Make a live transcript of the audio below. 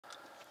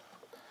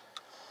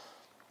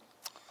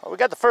Well, we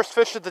got the first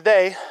fish of the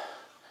day.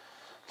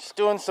 Just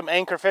doing some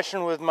anchor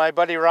fishing with my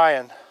buddy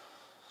Ryan.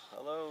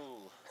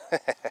 Hello.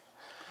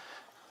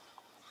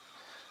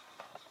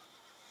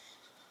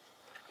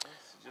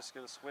 Just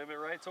gonna swim it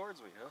right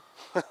towards me,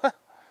 huh?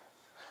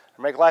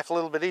 Make life a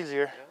little bit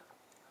easier. Yeah.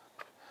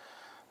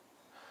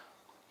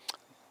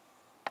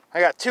 I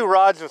got 2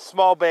 rods with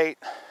small bait,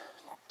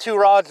 2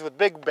 rods with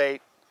big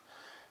bait,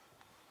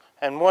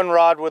 and 1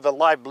 rod with a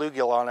live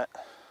bluegill on it.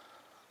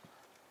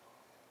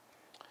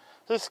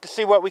 Just to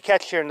see what we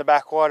catch here in the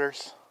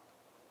backwaters.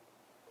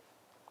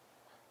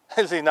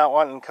 Is he not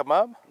wanting to come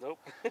up? Nope.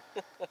 There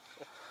you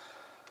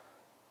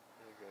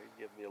go. You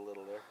give me a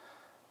little there.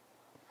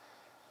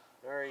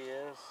 There he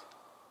is.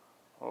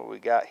 What we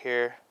got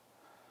here?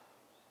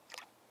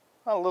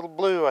 A little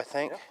blue, I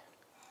think. Yep.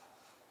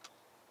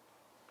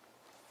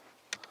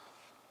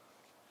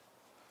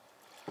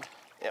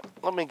 Yep.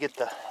 Let me get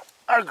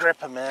I'll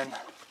grip him in.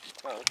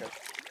 Oh, okay.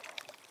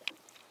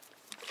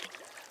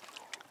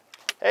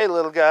 Hey,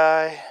 little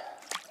guy.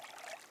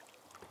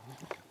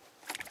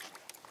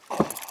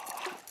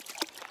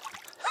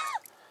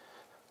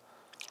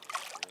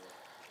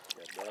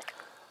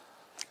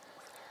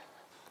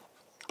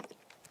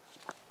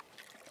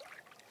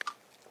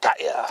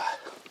 Got ya.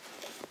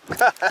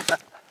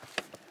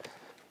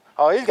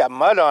 Oh, he's got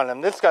mud on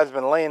him. This guy's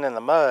been laying in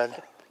the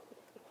mud.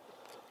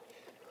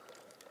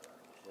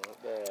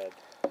 Not bad.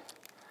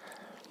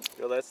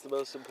 Well, that's the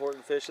most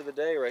important fish of the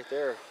day right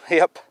there.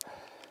 Yep.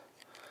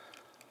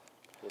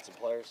 Get some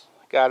pliers.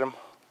 Got him.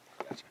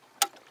 Gotcha.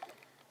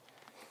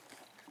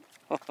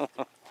 I'm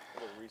gonna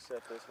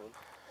reset this one.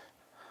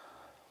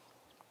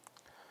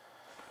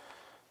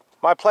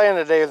 My plan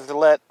today is to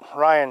let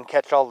Ryan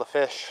catch all the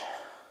fish.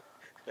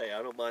 Hey,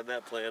 I don't mind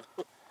that plan.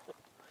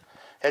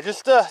 Yeah,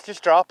 just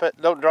drop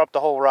it. Don't drop the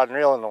whole rod and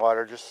reel in the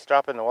water. Just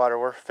drop it in the water.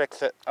 We'll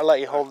fix it. I'll let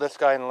you hold this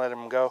guy and let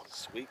him go.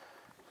 Sweet.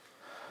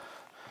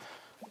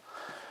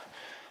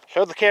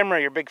 Show the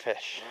camera your big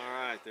fish. All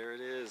right, there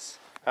it is.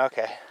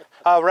 Okay.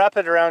 Wrap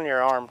it around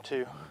your arm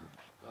too.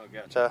 Oh,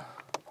 gotcha. So,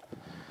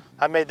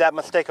 I made that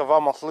mistake of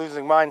almost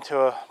losing mine to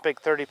a big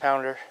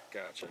 30-pounder.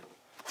 Gotcha.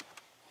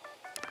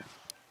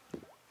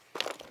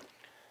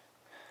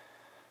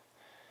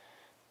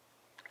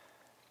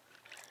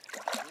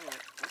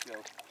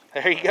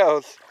 There he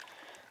goes.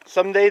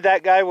 Someday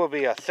that guy will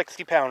be a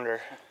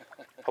 60-pounder,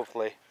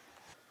 hopefully.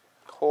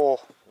 Cool.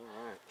 All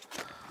right.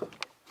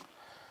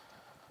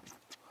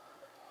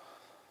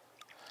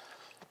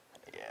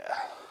 Yeah.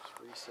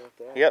 Just reset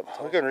that. Yep,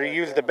 we're going to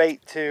reuse the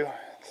bait too.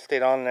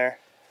 Stayed on there.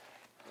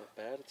 Not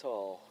bad at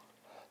all.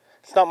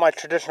 It's not my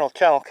traditional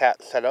channel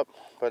cat setup,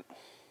 but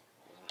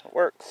it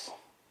works.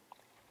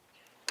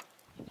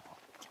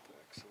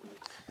 Excellent.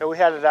 Yeah, we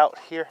had it out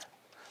here,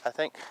 I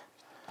think.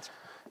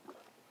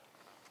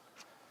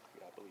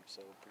 Yeah, I believe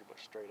so. Pretty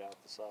much straight out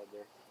the side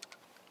there.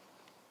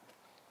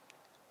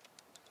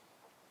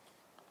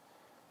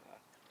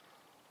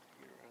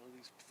 Get around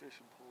these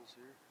fishing poles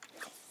here.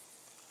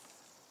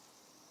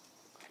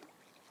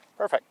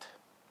 Perfect.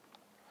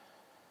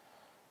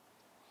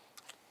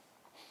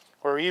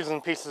 We're using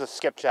pieces of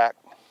skipjack.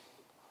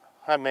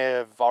 I may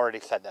have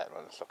already said that,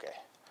 but it's okay.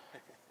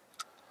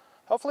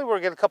 Hopefully we'll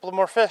get a couple of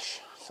more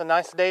fish. It's a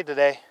nice day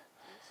today.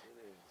 Yes, it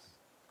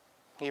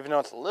is. Even though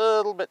it's a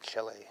little bit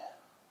chilly.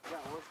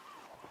 Got one.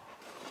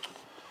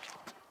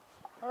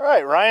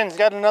 Alright, Ryan's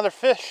got another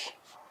fish.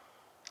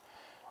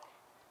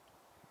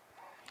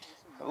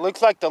 It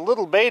looks like the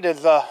little bait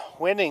is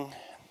winning,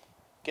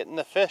 getting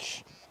the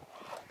fish.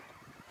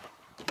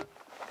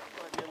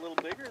 Might be a little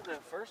bigger than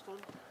that first one.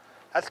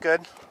 That's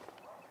good.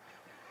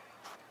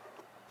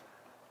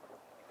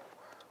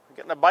 We're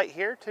getting a bite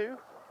here too.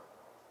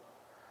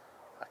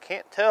 I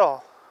can't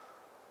tell.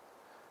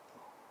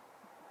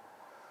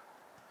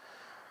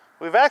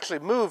 We've actually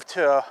moved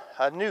to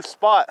a new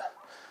spot.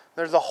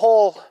 There's a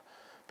hole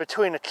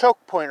between a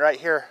choke point right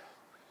here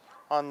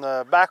on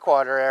the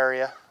backwater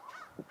area.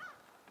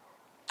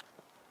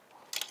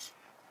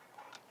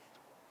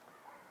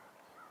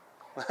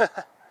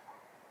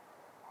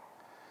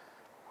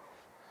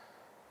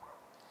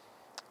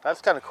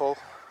 That's kind of cool.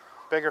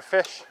 Bigger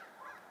fish.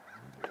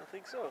 I don't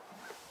think so.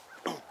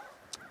 It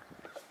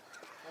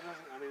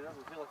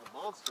doesn't feel like a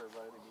monster by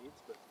any means,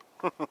 but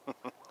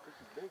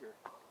it's bigger.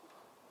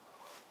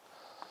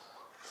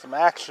 Some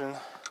action.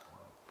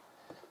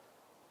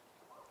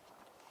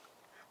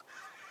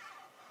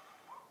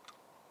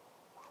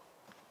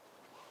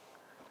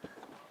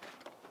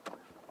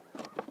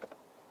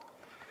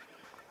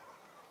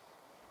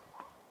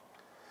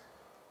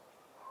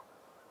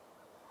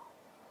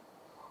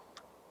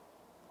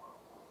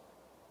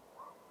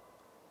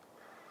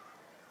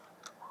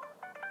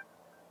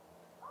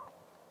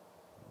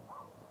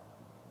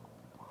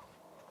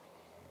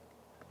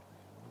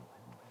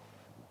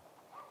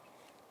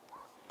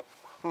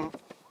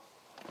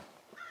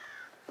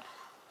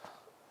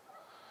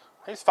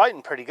 He's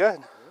fighting pretty good.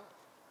 Yeah.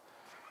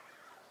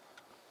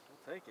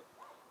 I'll take it.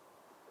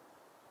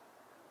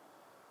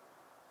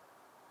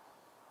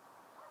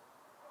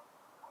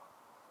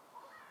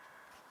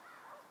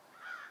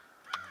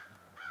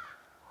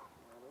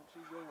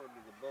 go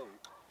under the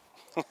boat.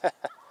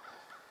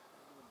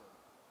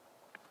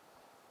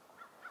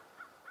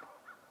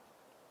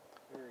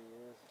 There he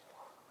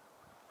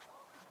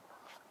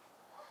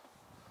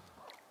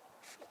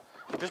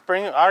is. Just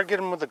bring him. I'll get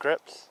him with the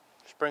grips.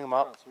 Just bring him Oh,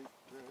 up. sweet.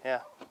 Right.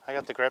 Yeah, I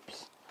got the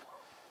grips.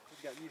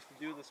 I've gotten used to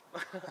doing this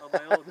on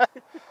my own.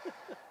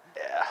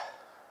 Yeah.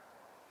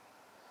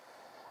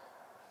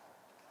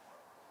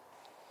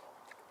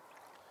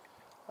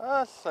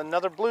 That's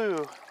another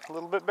blue, a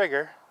little bit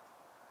bigger.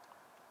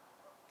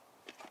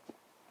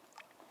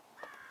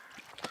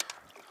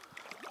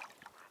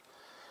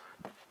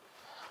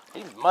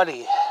 He's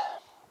muddy.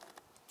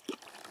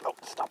 Oh,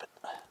 stop it.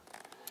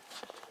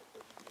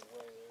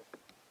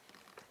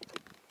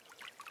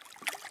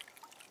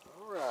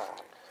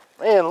 Alright.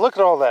 Man, look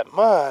at all that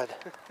mud.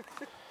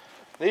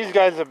 These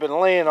guys have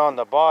been laying on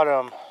the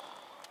bottom.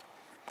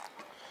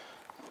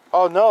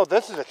 Oh no,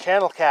 this is a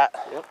channel cat.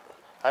 Yep.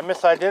 I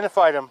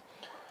misidentified him.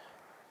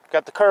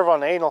 Got the curve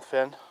on the anal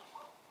fin.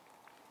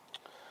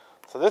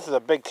 So this is a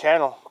big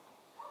channel.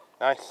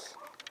 Nice.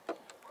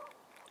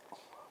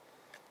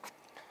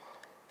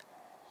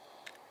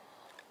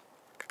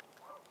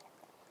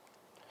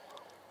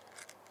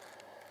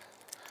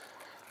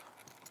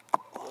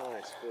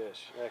 Nice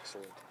fish.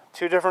 Excellent.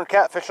 2 different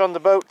catfish on the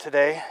boat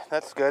today.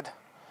 That's good.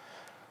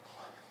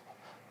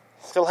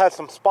 Still has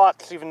some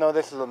spots even though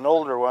this is an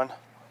older one.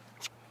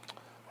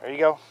 There you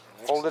go.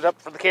 Fold it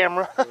up for the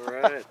camera.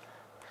 Alright.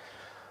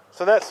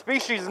 So that's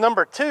species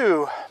number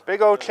 2.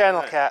 Big old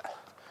channel Alright. cat.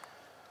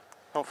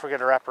 Don't forget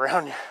to wrap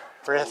around your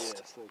wrist.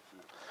 Yes, thank you.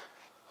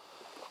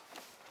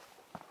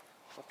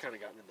 I've kind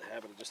of gotten in the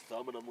habit of just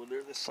thumbing them when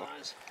they're this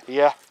size.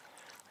 Yeah.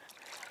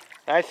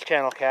 Nice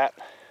channel cat.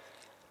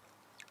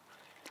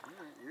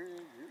 You're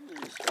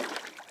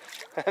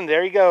And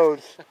there he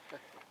goes.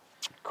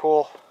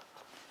 Cool.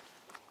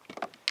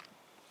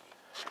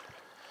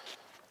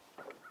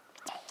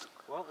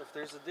 Well, if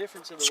there's a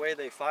difference in the way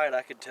they fight,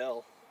 I could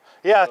tell.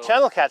 Yeah, So,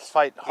 channel cats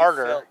fight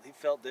harder. He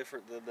felt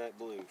different than that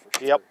blue, for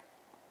sure. Yep.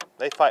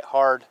 They fight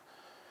hard.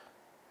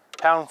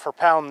 Pound for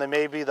pound, they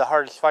may be the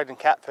hardest fighting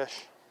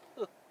catfish.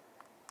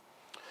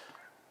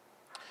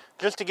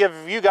 Just to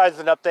give you guys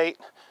an update,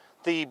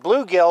 the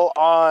bluegill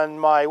on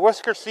my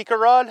whisker seeker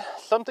rod,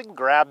 something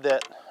grabbed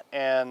it,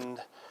 and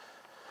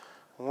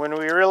when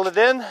we reeled it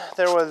in,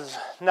 there was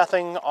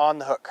nothing on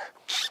the hook.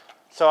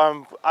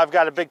 So I've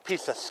got a big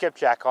piece of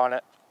skipjack on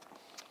it.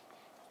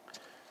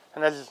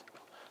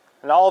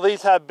 And all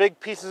these have big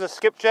pieces of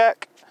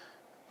skipjack,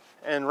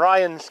 and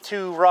Ryan's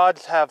 2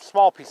 rods have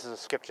small pieces of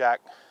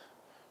skipjack.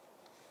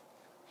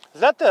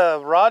 Is that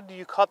the rod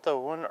you caught the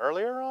one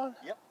earlier on?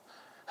 Yep.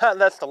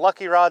 That's the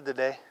lucky rod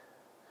today.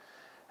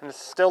 And it's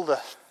still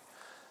the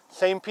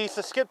same piece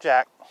of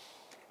skipjack.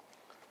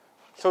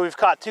 So we've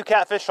caught 2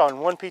 catfish on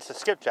 1 piece of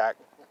skipjack.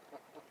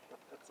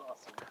 That's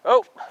awesome.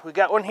 Oh, we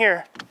got one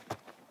here.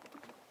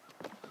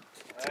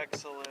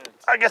 Excellent.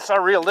 I guess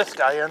I'll reel this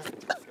guy in. Go for it, man.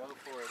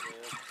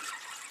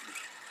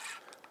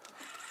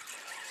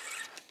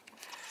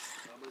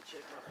 I'm going to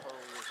check my phone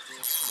real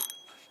quick.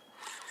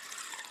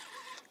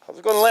 I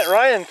was going to let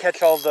Ryan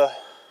catch all the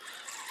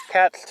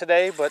cats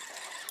today, but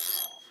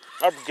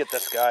I'll get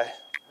this guy.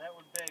 That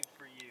would beg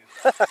for you.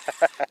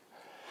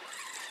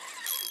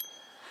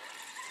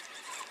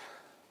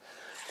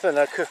 It's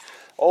an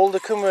old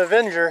Akuma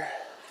Avenger.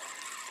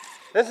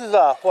 This is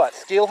a, what,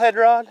 steelhead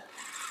rod?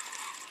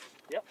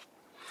 Yep.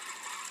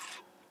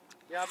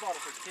 Yeah, I bought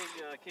it for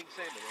King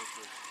Salmon,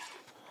 actually.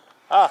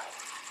 Ah.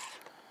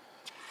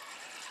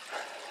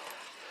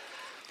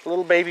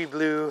 Little baby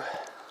blue.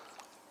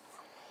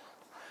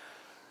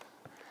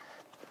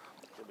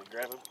 Can we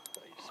grab him?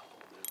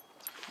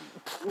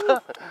 Oh,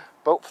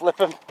 Boat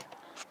flipping.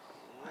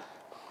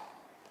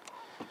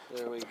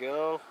 there we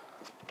go.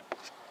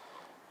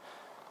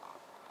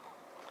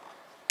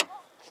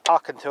 It's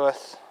talking to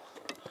us.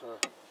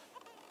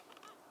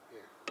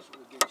 Here, this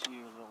will get you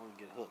and I don't want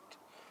to get hooked.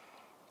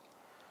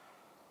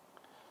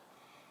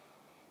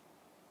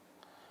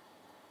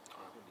 Oh,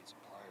 I'm going to need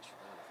some pliers for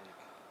that, I think.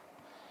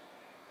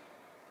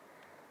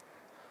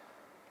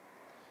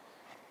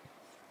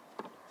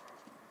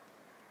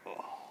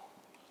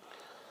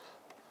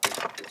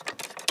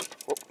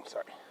 Oh,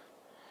 sorry.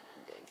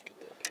 Get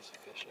that piece of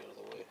fish out of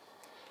the way.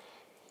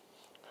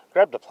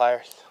 Grab the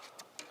pliers.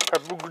 Or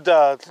the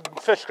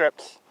fish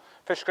grips.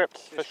 Fish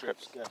grips. Fish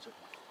grips. Gotcha.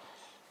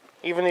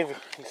 Even if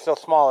he's still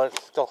small,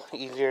 it's still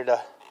easier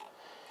to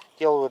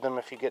deal with them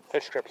if you get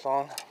fish grips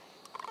on.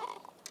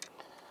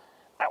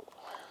 Ow.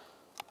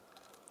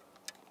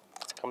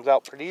 Comes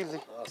out pretty easy.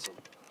 Awesome.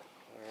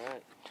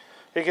 Alright.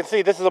 You can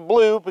see this is a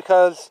blue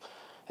because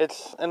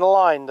it's in a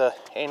line, the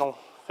anal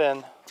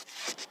fin.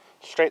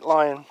 Straight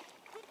line.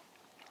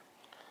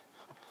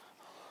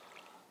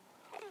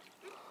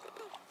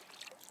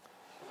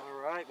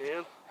 Alright,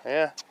 man.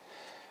 Yeah.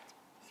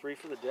 3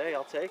 for the day.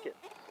 I'll take it.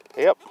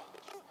 Yep.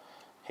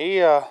 He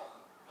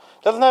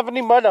doesn't have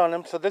any mud on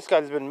him, so this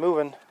guy's been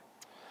moving.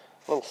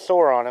 A little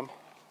sore on him.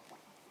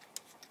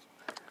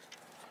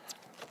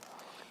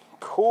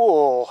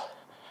 Cool.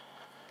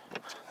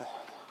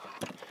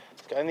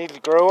 This I need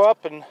to grow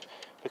up and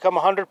become a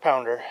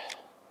 100-pounder.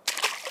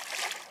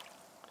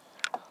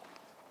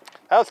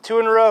 That was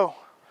 2 in a row.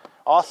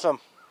 Awesome.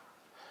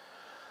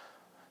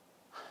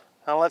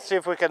 Now let's see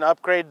if we can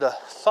upgrade the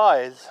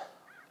size.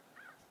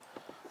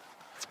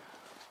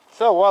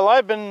 So while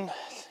I've been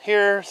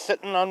here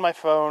sitting on my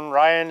phone,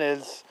 Ryan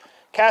is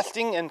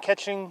casting and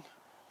catching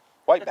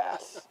white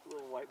bass.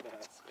 Little white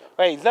bass. Yeah.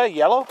 Wait, is that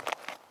yellow?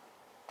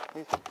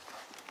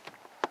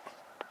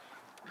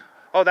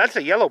 Oh, that's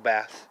a yellow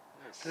bass.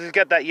 He's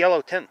got that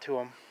yellow tint to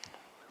him.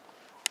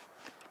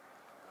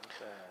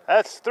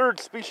 That's third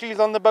species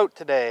on the boat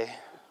today.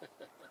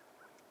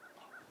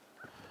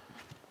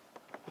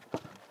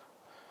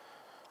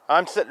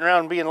 I'm sitting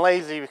around being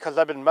lazy because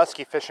I've been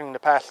musky fishing the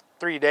past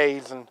 3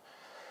 days and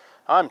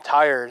I'm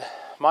tired.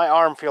 My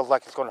arm feels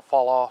like it's going to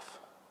fall off.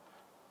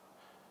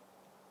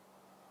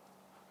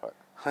 All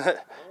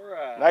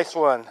right. Nice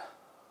one.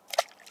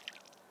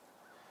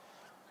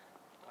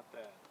 Not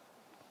bad.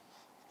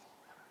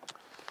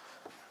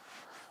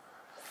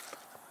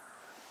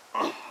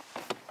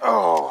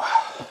 Oh.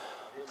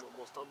 I'm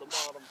almost on the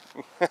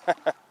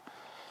bottom.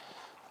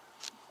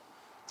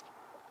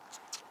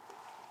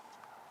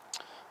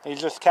 He's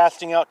just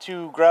casting out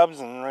 2 grubs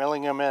and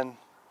reeling them in.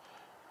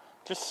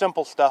 Just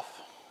simple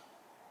stuff.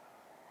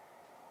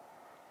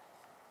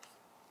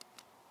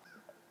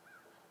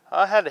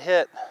 I had a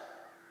hit.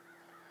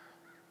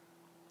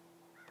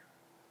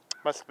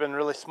 Must have been a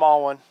really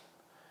small one.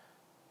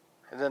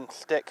 It didn't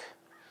stick.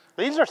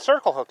 These are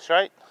circle hooks,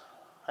 right?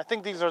 I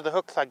think these are the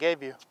hooks I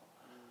gave you.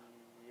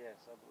 Yes,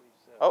 I believe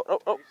so.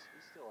 Oh.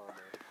 He's still on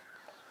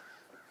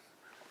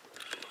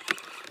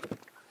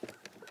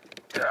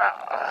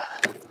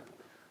there.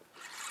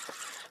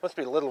 Must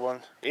be a little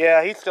one.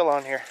 Yeah, he's still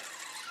on here.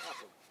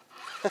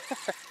 Awesome.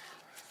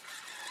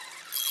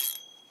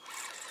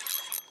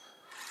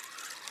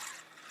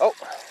 Oh,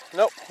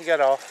 nope, he got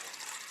off.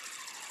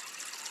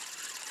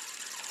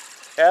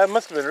 Yeah, it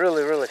must have been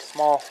really, really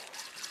small.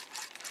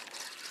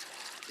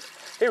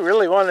 He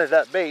really wanted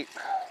that bait.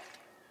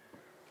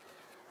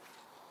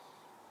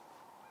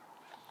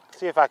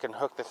 See if I can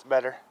hook this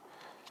better.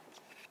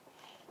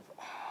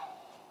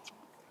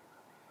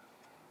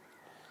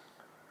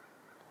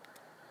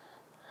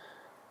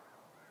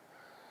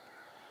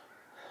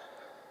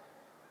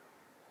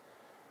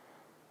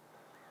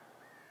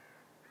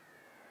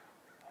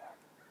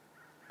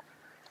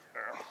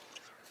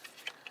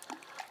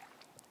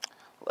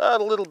 A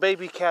lot of little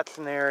baby cats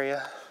in the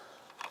area.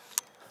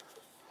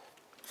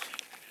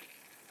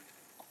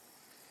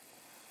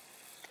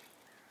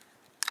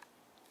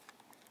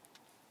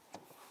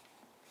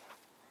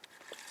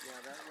 Yeah,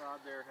 that rod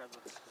there has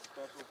a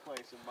special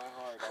place in my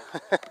heart.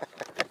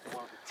 I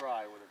wanted to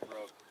cry when it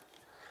broke.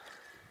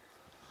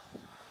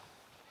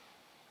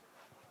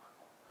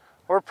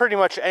 We're pretty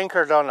much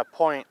anchored on a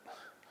point,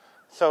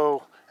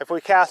 so if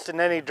we cast in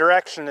any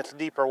direction, it's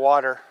deeper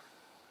water.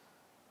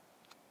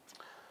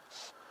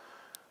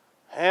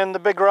 And the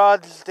big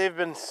rods, they've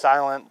been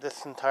silent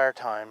this entire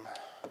time.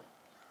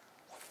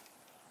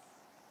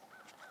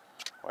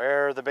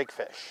 Where are the big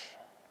fish?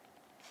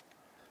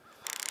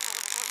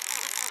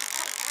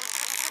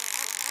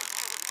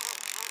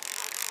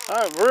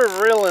 Alright,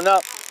 we're reeling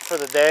up for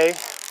the day.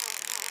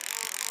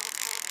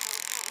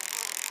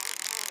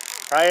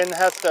 Ryan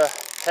has to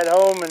head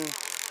home and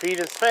feed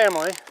his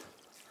family.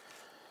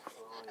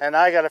 And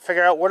I gotta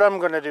figure out what I'm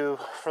gonna do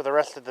for the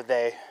rest of the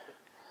day.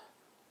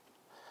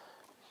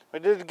 We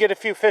did get a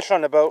few fish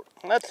on the boat.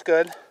 That's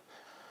good. I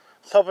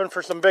was hoping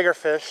for some bigger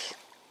fish.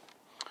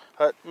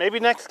 But maybe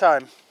next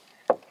time.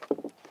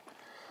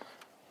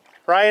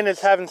 Ryan is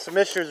having some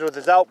issues with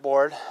his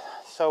outboard,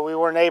 so we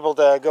weren't able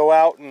to go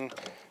out and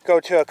go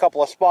to a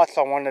couple of spots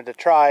I wanted to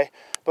try.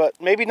 But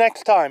maybe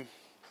next time.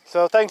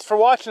 So thanks for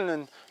watching,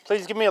 and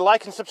please give me a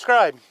like and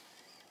subscribe.